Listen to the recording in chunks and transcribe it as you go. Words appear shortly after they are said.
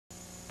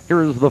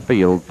Here's the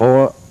field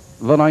for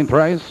the 9th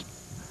race.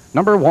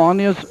 Number 1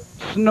 is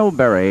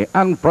Snowberry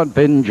and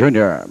Frontpin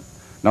Jr.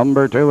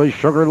 Number 2 is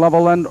Sugar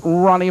Level and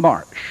Ronnie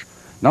Marsh.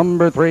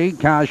 Number 3,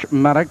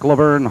 Cashmatic,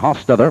 Laverne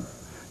Hostetler.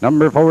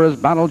 Number 4 is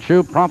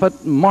BATTLESHOE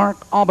Prophet, Marc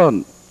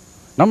Aubin.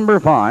 Number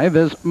 5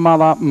 is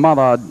Mala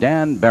Mala,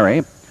 Dan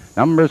Berry.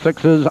 Number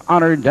 6 is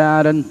Honor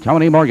Dad and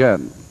Tony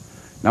Morgan.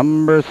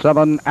 Number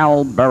 7,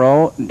 Al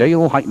Barrow,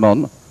 Dale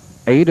Heitman.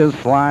 8 is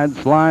Slide,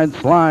 Slide,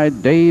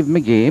 Slide, Dave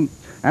McGee.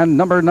 And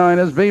number 9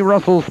 is B.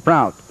 Russell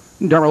Sprout,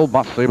 Darrell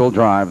Bussey will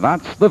drive.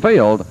 That's the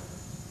field.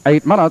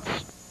 8 minutes.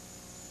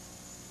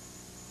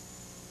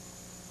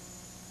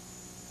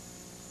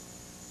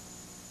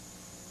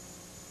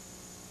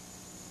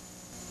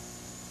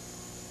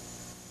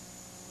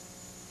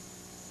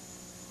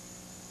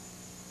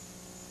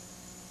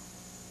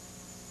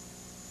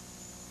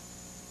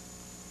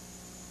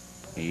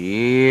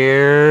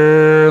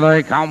 Here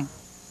they come.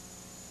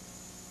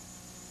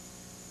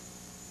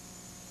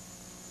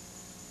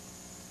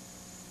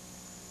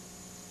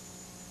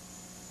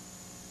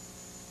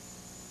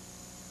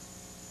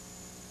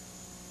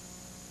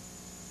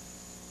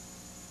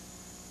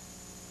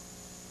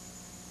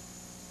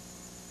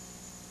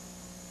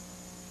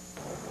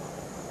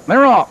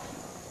 They're off.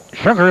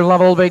 Sugar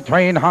Level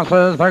between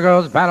horses. There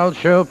goes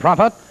BATTLESHOE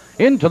Prophet.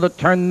 Into the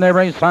turn they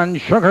race on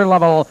Sugar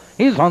Level.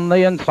 He's on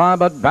the inside,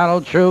 but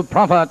BATTLESHOE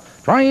Prophet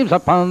drives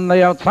up on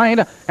the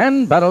outside,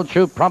 and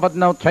BATTLESHOE Prophet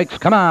now takes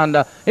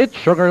command. It's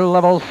Sugar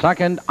Level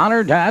second,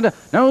 Honor Dad.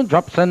 Now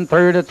drops in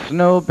third. It's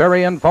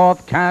Snowberry in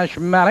fourth,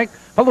 Cashmatic.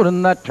 Followed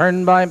in that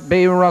turn by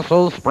B.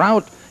 Russell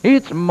Sprout.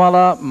 It's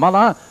Mala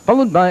Mala,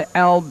 followed by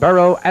Al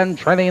Barrow, and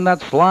trailing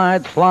that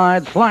Slide,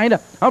 Slide, Slide.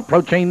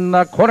 Approaching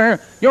the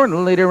quarter, your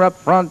leader up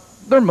front.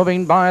 They're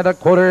moving by the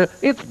quarter.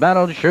 It's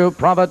BATTLESHOE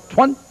Prophet,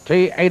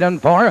 28 and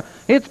 4.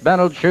 It's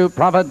BATTLESHOE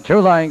Prophet,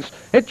 2 lengths.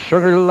 It's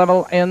Sugar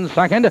Level in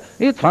second.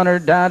 It's Honor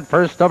Dad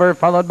first over,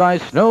 followed by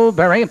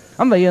Snowberry.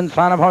 On the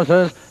inside of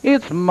horses,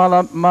 it's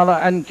Mala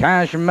Mala and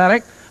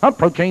Cashmatic.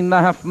 Approaching the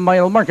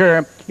half-mile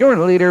marker, your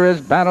leader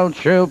is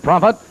BATTLESHOE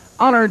Prophet.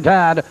 Honor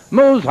Dad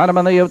moves on him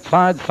on the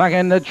outside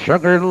second. It's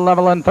Sugar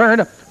Level in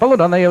third, followed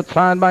on the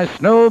outside by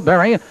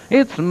Snowberry.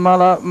 It's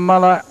Mala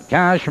Mala,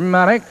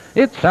 Cashmatic.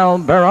 It's Al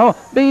Barrow,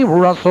 B.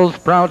 Russell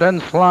Sprout,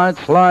 and Slide,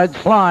 Slide,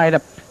 Slide.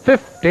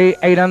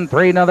 58 and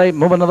 3. Now they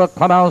move into the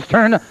clubhouse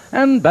turn,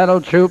 and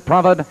BATTLESHOE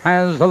Prophet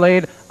has the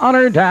lead.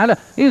 Honor Dad,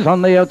 he's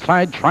on the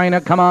outside trying to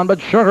come on, but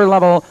Sugar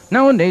Level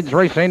now needs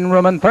racing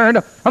room in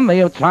third. On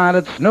the outside,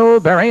 it's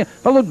Snowberry,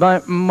 followed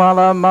by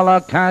Mala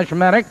Mala,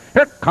 Cashmatic.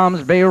 Here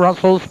comes B.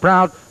 Russell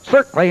Sprout,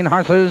 circling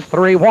horses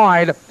 3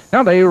 wide.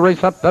 Now they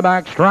race up the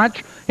back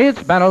stretch.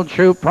 It's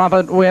BATTLESHOE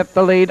Prophet with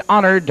the lead.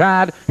 Honor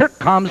Dad. Here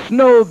comes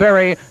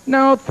Snowberry.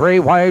 Now 3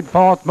 wide,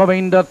 fourth,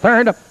 moving to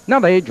third. Now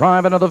they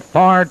drive into the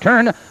far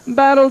turn.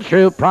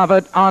 BATTLESHOE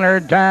Prophet,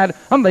 Honor Dad.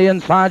 On the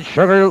inside,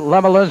 Sugar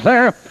Level is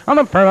there. On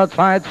the far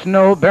outside,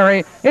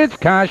 Snowberry. It's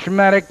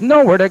Cashmatic.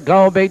 Nowhere to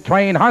go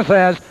between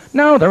horses.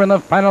 Now they're in the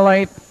final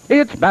 8.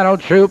 It's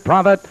BATTLESHOE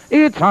Prophet.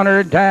 It's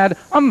Honor Dad.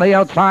 On the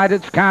outside,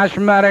 it's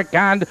Cashmatic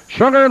and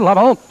Sugar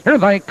Level. Here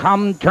they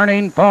come,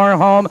 turning for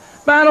home.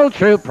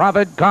 BATTLESHOE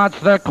Prophet got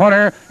the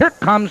corner. Here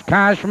comes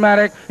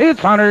Cashmatic.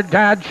 It's Honor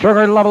Dad.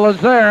 Sugar Level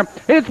is there.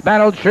 It's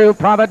BATTLESHOE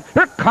Prophet.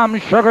 Here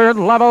comes Sugar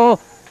Level.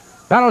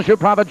 BATTLESHOE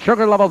Prophet,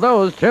 Sugar Level,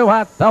 those two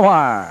at the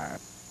wire.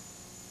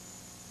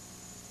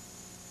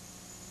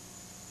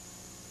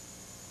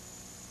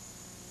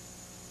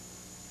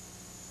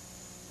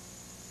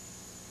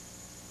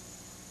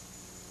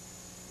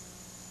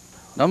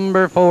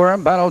 Number 4,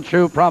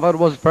 BATTLESHOE Prophet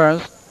was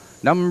first.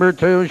 Number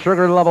 2,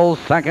 Sugar Level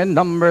second.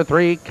 Number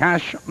 3,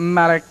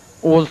 Cashmatic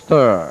was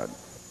third.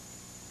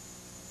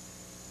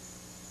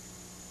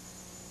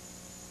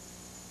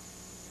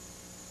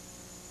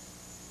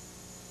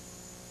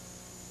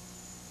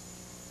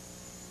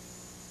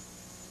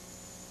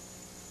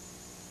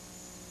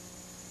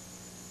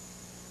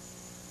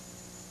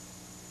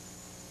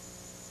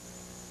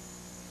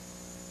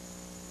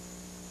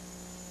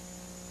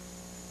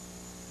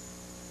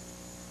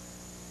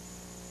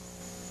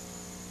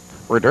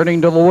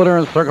 Returning to the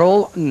winner's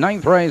circle,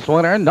 9th race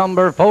winner,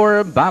 number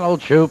 4,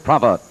 BATTLESHOE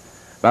Prophet.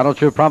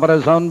 BATTLESHOE Prophet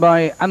is owned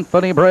by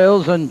Anthony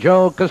Brales and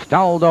Joe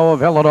Castaldo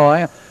of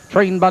Illinois,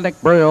 trained by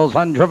Nick Brales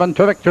and driven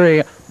to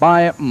victory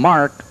by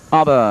Marc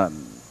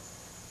Aubin.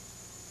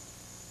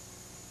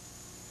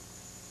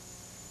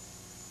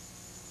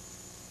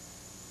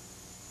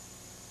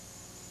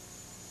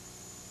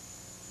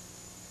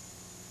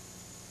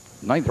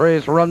 Ninth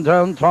race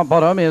rundown, top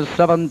bottom is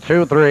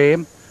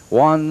 7-2-3,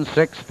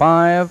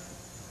 1-6-5.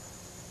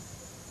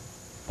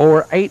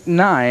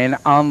 489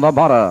 on the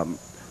bottom.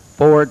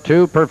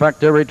 4-2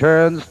 Perfecta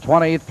returns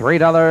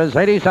 $23.80.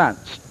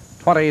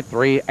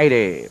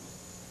 $23.80.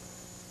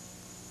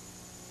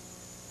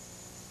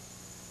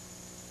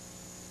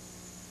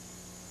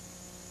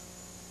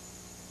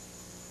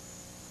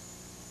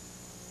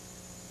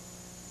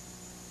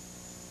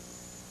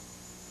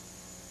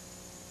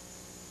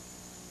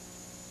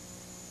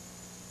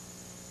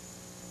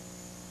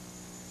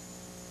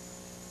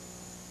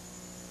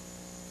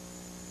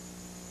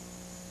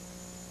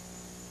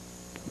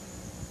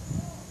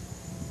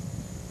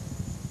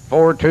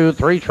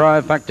 423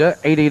 trifecta,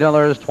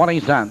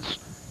 $80.20.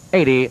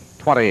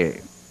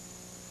 80-20.